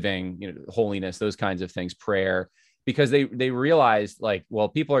living, holiness, those kinds of things, prayer, because they realized like, well,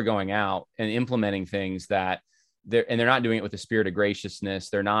 people are going out and implementing things that they're not doing it with a spirit of graciousness.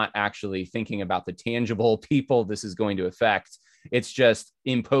 They're not actually thinking about the tangible people this is going to affect. It's just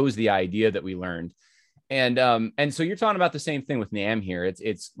impose the idea that we learned. And so you're talking about the same thing with NAM here.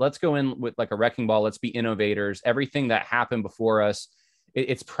 It's let's go in with like a wrecking ball. Let's be innovators. Everything that happened before us,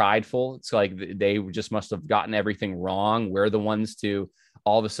 it's prideful. It's like they just must have gotten everything wrong. We're the ones to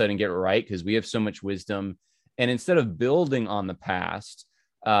all of a sudden get it right because we have so much wisdom. And instead of building on the past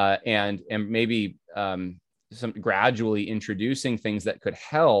and maybe some gradually introducing things that could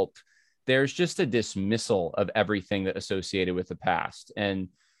help, there's just a dismissal of everything that associated with the past. And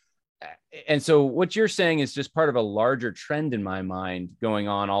so what you're saying is just part of a larger trend in my mind going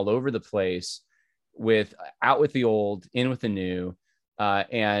on all over the place, with out with the old, in with the new,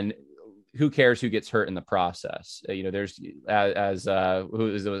 and who cares who gets hurt in the process? There's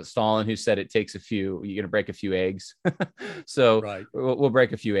who is it, Stalin, who said it takes a few, you're going to break a few eggs. So right. We'll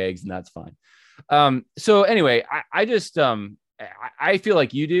break a few eggs and that's fine. So anyway, I just, I feel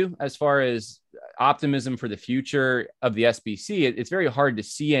like you do, as far as optimism for the future of the SBC. It's very hard to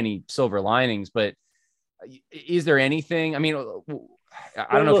see any silver linings, but is there anything? I mean,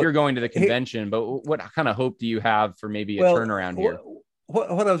 I don't know if you're going to the convention, but what kind of hope do you have for maybe a turnaround here? What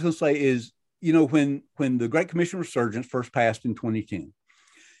I was going to say is, when the Great Commission Resurgence first passed in 2010,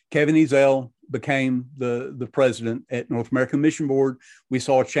 Kevin Ezell became the president at North American Mission Board. We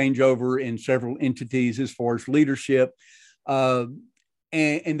saw a changeover in several entities as far as leadership. And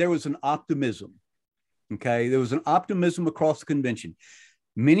there was an optimism. Okay. There was an optimism across the convention.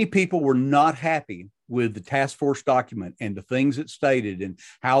 Many people were not happy with the task force document and the things it stated and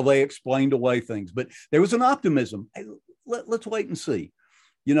how they explained away things, but there was an optimism. Hey, let's wait and see.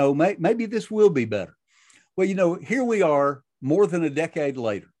 Maybe this will be better. Well, here we are more than a decade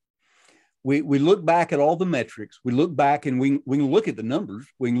later. We look back at all the metrics. We look back and we can look at the numbers.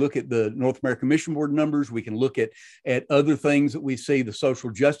 We can look at the North American Mission Board numbers. We can look at other things that we see, the social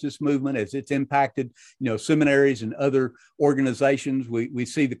justice movement as it's impacted, seminaries and other organizations. We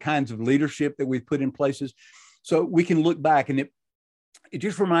see the kinds of leadership that we've put in places. So we can look back, and it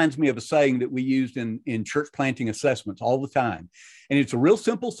just reminds me of a saying that we used in church planting assessments all the time. And it's a real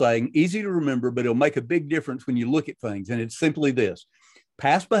simple saying, easy to remember, but it'll make a big difference when you look at things. And it's simply this: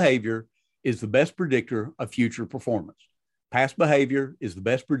 past behavior is the best predictor of future performance. Past behavior is the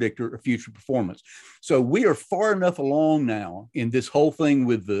best predictor of future performance. So we are far enough along now in this whole thing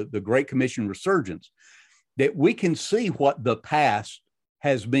with the Great Commission Resurgence that we can see what the past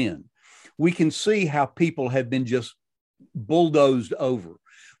has been. We can see how people have been just bulldozed over.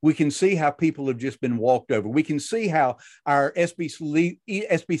 We can see how people have just been walked over. We can see how our SBC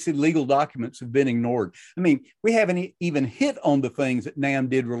legal documents have been ignored. I mean, we haven't even hit on the things that NAM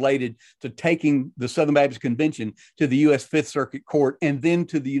did related to taking the Southern Baptist Convention to the U.S. Fifth Circuit Court and then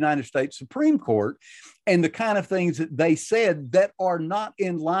to the United States Supreme Court, and the kind of things that they said that are not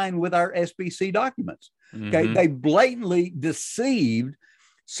in line with our SBC documents. Okay, they blatantly deceived,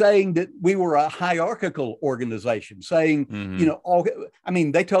 saying that we were a hierarchical organization, saying,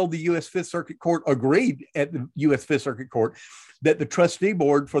 they told the U.S. Fifth Circuit Court, agreed at the U.S. Fifth Circuit Court, that the trustee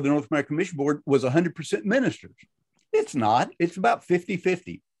board for the North American Mission Board was 100% ministers. It's not. It's about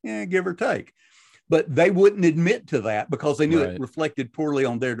 50-50, give or take. But they wouldn't admit to that because they knew it reflected poorly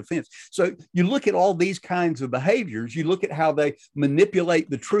on their defense. So you look at all these kinds of behaviors, you look at how they manipulate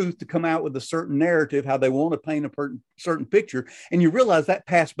the truth to come out with a certain narrative, how they want to paint a certain picture, and you realize that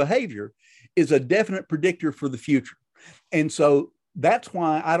past behavior is a definite predictor for the future. And so that's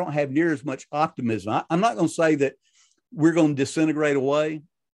why I don't have near as much optimism. I'm not going to say that we're going to disintegrate away,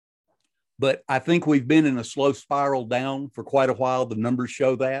 but I think we've been in a slow spiral down for quite a while. The numbers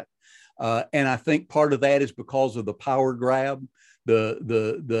show that. And I think part of that is because of the power grab,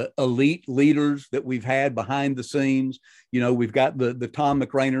 the elite leaders that we've had behind the scenes. We've got the Tom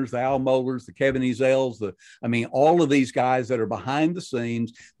McRainers, the Al Mollers, the Kevin Ezels, all of these guys that are behind the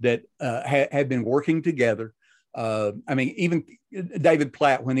scenes that have been working together. Even David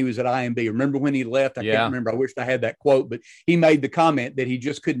Platt, when he was at IMB, remember when he left? I can't remember. I wish I had that quote, but he made the comment that he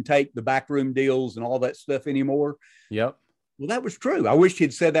just couldn't take the backroom deals and all that stuff anymore. Yep. Well, that was true. I wish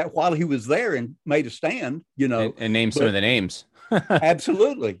he'd said that while he was there and made a stand, and named some of the names.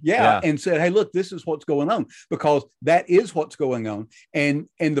 Absolutely. Yeah. And said, hey, look, this is what's going on, because that is what's going on. And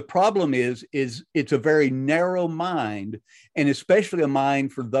the problem is it's a very narrow mind, and especially a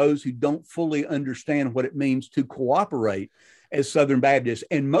mind for those who don't fully understand what it means to cooperate as Southern Baptists.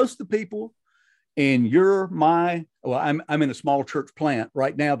 And most of the people in I'm in a small church plant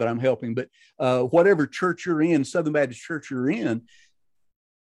right now that I'm helping, but whatever church you're in, Southern Baptist church you're in,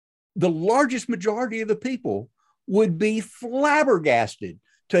 the largest majority of the people would be flabbergasted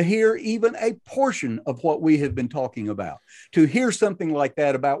to hear even a portion of what we have been talking about, to hear something like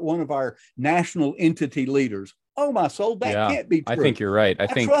that about one of our national entity leaders. Oh, my soul, that can't be true. I think you're right. I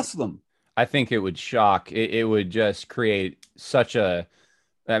trust them. I think it would shock. It would just create such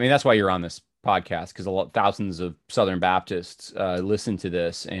that's why you're on this podcast, because thousands of Southern Baptists listen to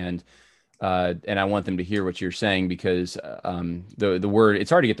this, and I want them to hear what you're saying, because the word,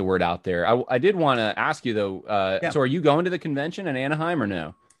 it's hard to get the word out there. I did want to ask you though. So are you going to the convention in Anaheim or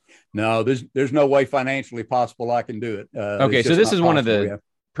no? No, there's no way financially possible I can do it. Okay, so this is one of the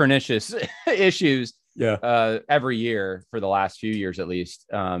pernicious issues. Every year for the last few years, at least,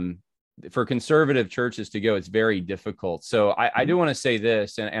 for conservative churches to go, it's very difficult. So I do want to say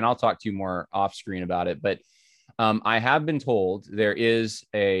this, and I'll talk to you more off screen about it, but I have been told there is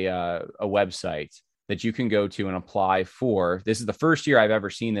a website that you can go to and apply for. This is the first year I've ever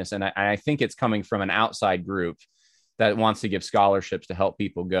seen this, and I think it's coming from an outside group that wants to give scholarships to help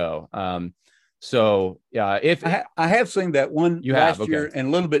people go. If I have seen that one last year and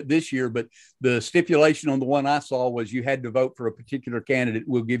a little bit this year, but the stipulation on the one I saw was you had to vote for a particular candidate.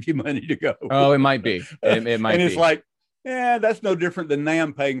 We'll give you money to go. Oh, it might be. It might be. And it's like, that's no different than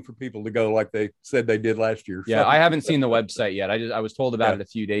NAM paying for people to go like they said they did last year. Yeah, I haven't seen the website yet. I was told about it a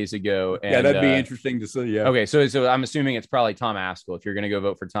few days ago. And, that'd be interesting to see. Yeah. Okay, so I'm assuming it's probably Tom Ascol. If you're going to go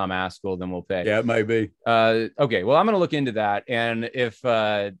vote for Tom Ascol, then we'll pay. Yeah, it may be. Okay, well, I'm going to look into that, and if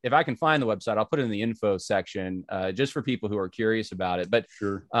I can find the website, I'll put it in the info section, just for people who are curious about it. But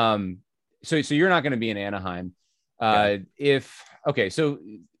sure. So you're not going to be in Anaheim. So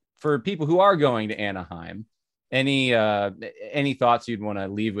for people who are going to Anaheim, any thoughts you'd want to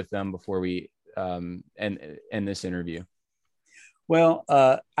leave with them before we end this interview? Well,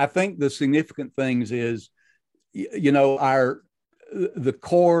 I think the significant things is, the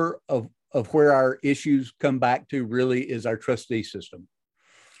core of where our issues come back to really is our trustee system,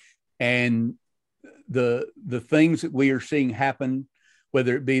 and the things that we are seeing happen,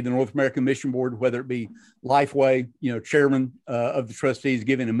 whether it be the North American Mission Board, whether it be Lifeway, chairman of the trustees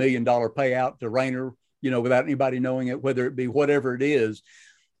giving $1 million payout to Rayner, without anybody knowing it, whether it be whatever it is,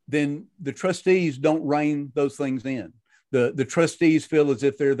 then the trustees don't rein those things in. The trustees feel as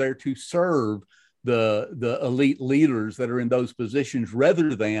if they're there to serve the elite leaders that are in those positions,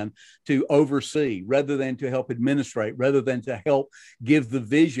 rather than to oversee, rather than to help administrate, rather than to help give the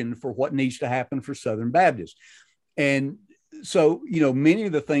vision for what needs to happen for Southern Baptists. And so, many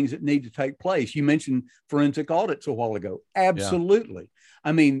of the things that need to take place, you mentioned forensic audits a while ago. Absolutely.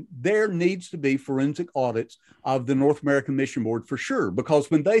 Yeah. There needs to be forensic audits of the North American Mission Board for sure,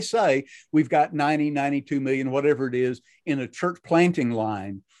 because when they say we've got 92 million, whatever it is, in a church planting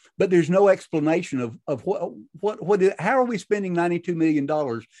line, but there's no explanation of how are we spending $92 million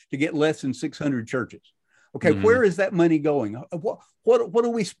to get less than 600 churches? Okay. Mm-hmm. Where is that money going? What are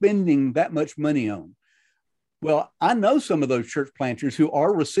we spending that much money on? Well, I know some of those church planters who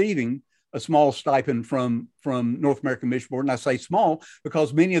are receiving a small stipend from North American Mission Board. And I say small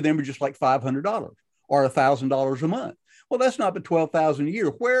because many of them are just like $500 or $1,000 a month. Well, that's not but $12,000 a year.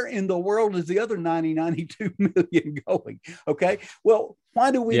 Where in the world is the other 92 million going? Okay. Well,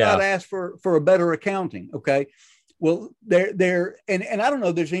 why do we not ask for a better accounting? Okay. Well, and I don't know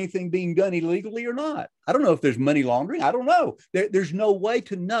if there's anything being done illegally or not. I don't know if there's money laundering. I don't know. There's no way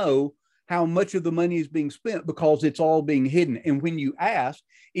to know how much of the money is being spent because it's all being hidden. And when you ask,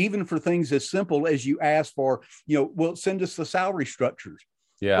 even for things as simple as you ask for, send us the salary structures.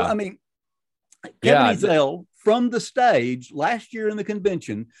 Yeah. Well, Kevin Ezell from the stage last year in the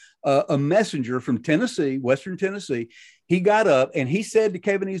convention, a messenger from Tennessee, Western Tennessee, he got up and he said to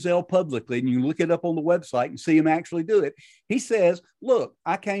Kevin Ezell publicly, and you can look it up on the website and see him actually do it. He says, look,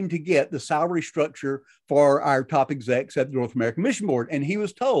 I came to get the salary structure for our top execs at the North American Mission Board. And he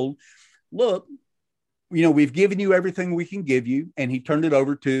was told, look, we've given you everything we can give you. And he turned it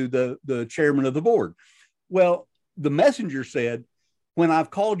over to the chairman of the board. Well, the messenger said, when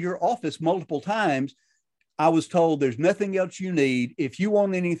I've called your office multiple times, I was told there's nothing else you need. If you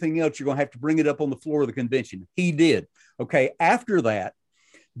want anything else, you're going to have to bring it up on the floor of the convention. He did. Okay. After that,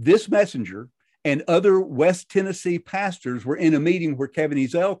 this messenger and other West Tennessee pastors were in a meeting where Kevin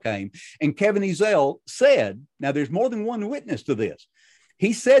Ezell came. And Kevin Ezell said, now there's more than one witness to this.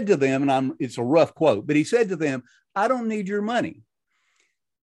 He said to them, and it's a rough quote, but he said to them, I don't need your money.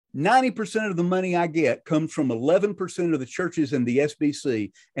 90% of the money I get comes from 11% of the churches in the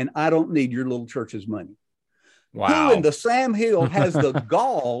SBC, and I don't need your little church's money. Wow. Who in the Sam Hill has the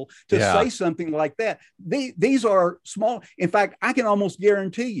gall to say something like that? These are small. In fact, I can almost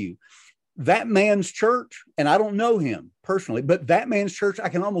guarantee you that man's church, and I don't know him personally, but that man's church, I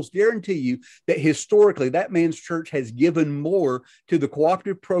can almost guarantee you that historically that man's church has given more to the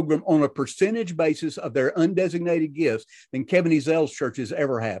cooperative program on a percentage basis of their undesignated gifts than Kevin Ezell's churches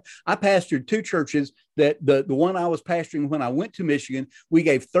ever have. I pastored two churches that the one I was pastoring when I went to Michigan, we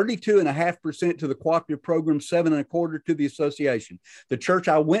gave 32.5% to the cooperative program, 7.25% to the association. The church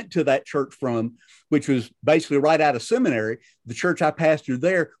I went to that church from, which was basically right out of seminary, the church I pastored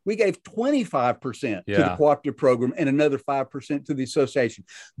there, we gave 25% to the cooperative program and another 5% to the association.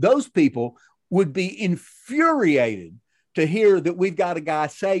 Those people would be infuriated to hear that we've got a guy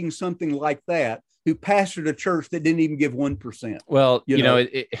saying something like that who pastored a church that didn't even give 1%. Well,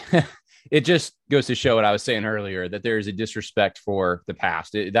 it just goes to show what I was saying earlier, that there is a disrespect for the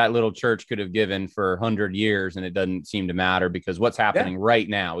past. That little church could have given for 100 years and it doesn't seem to matter, because what's happening right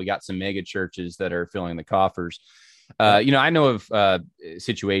now, we got some mega churches that are filling the coffers. I know of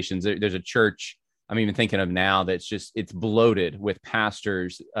situations. There's a church I'm even thinking of now that's it's bloated with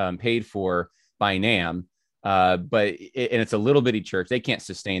pastors paid for by NAM. But it's a little bitty church. They can't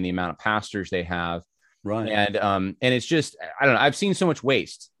sustain the amount of pastors they have. Right. And it's just, I don't know. I've seen so much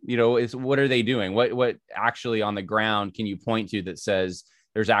waste, what are they doing? What actually on the ground can you point to that says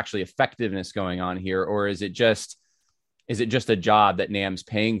there's actually effectiveness going on here? Or is it just a job that NAM's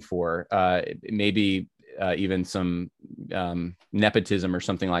paying for? Maybe even some nepotism or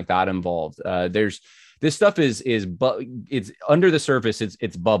something like that involved. This stuff it's under the surface.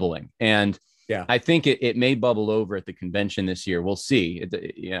 It's bubbling. And I think it may bubble over at the convention this year. We'll see.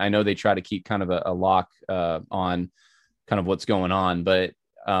 I know they try to keep kind of a lock on kind of what's going on, but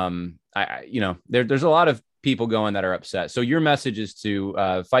there's a lot of people going that are upset. So your message is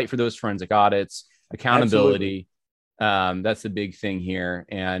to fight for those forensic audits, accountability. That's the big thing here.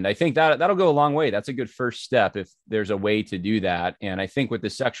 And I think that'll go a long way. That's a good first step if there's a way to do that. And I think with the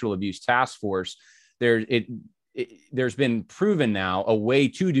Sexual Abuse Task Force, there's been proven now a way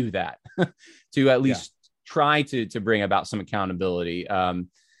to do that, to at least try to bring about some accountability.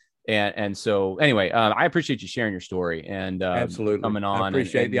 And so anyway, I appreciate you sharing your story and absolutely coming on. I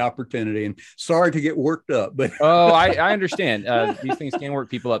appreciate the opportunity, and sorry to get worked up, but I understand. These things can work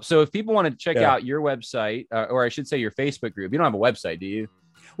people up. So if people want to check out your website, or I should say your Facebook group, you don't have a website, do you?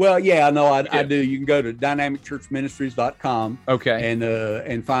 Well, yeah, no, I do. You can go to dynamicchurchministries.com. Okay.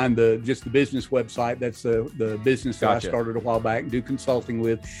 And find the business website. That's the business that I started a while back and do consulting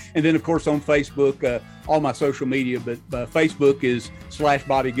with. And then, of course, on Facebook, all my social media, but Facebook is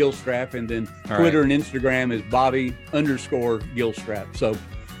 /Bobby Gilstrap. And then Twitter and Instagram is Bobby_Gilstrap. So,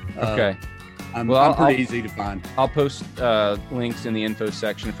 okay. I'm pretty easy to find. I'll post links in the info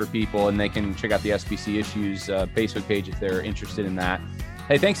section for people, and they can check out the SBC Issues Facebook page if they're interested in that.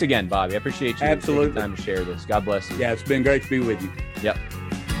 Hey, thanks again, Bobby. I appreciate you taking the time to share this. God bless you. Yeah, it's been great to be with you. Yep.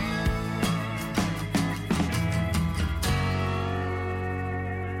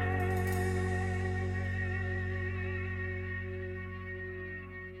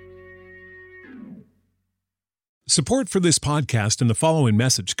 Support for this podcast and the following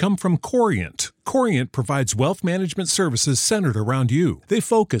message come from Corient. Corient provides wealth management services centered around you. They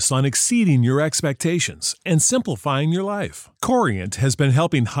focus on exceeding your expectations and simplifying your life. Corient has been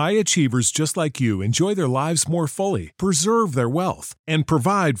helping high achievers just like you enjoy their lives more fully, preserve their wealth, and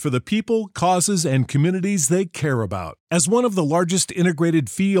provide for the people, causes, and communities they care about. As one of the largest integrated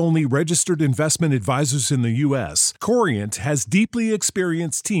fee-only registered investment advisors in the U.S., Corient has deeply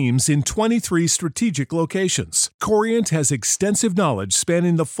experienced teams in 23 strategic locations. Corient has extensive knowledge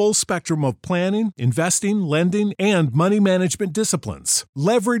spanning the full spectrum of planning, planning, investing, lending, and money management disciplines.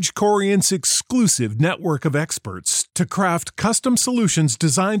 Leverage Corient's exclusive network of experts to craft custom solutions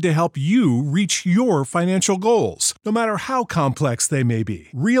designed to help you reach your financial goals, no matter how complex they may be.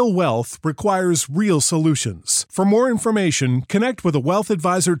 Real wealth requires real solutions. For more information, connect with a wealth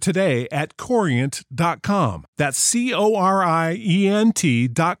advisor today at Corient.com. That's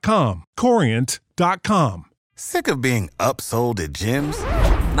Corient.com. Corient.com. Sick of being upsold at gyms?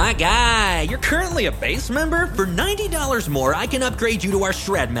 My guy, you're currently a base member. For $90 more, I can upgrade you to our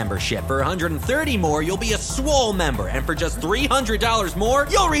Shred membership. For $130 more, you'll be a Swole member. And for just $300 more,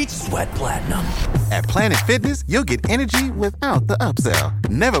 you'll reach Sweat Platinum. At Planet Fitness, you'll get energy without the upsell.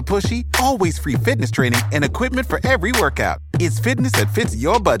 Never pushy, always free fitness training and equipment for every workout. It's fitness that fits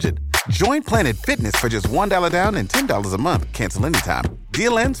your budget. Join Planet Fitness for just $1 down and $10 a month. Cancel anytime.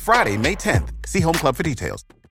 Deal ends Friday, May 10th. See Home Club for details.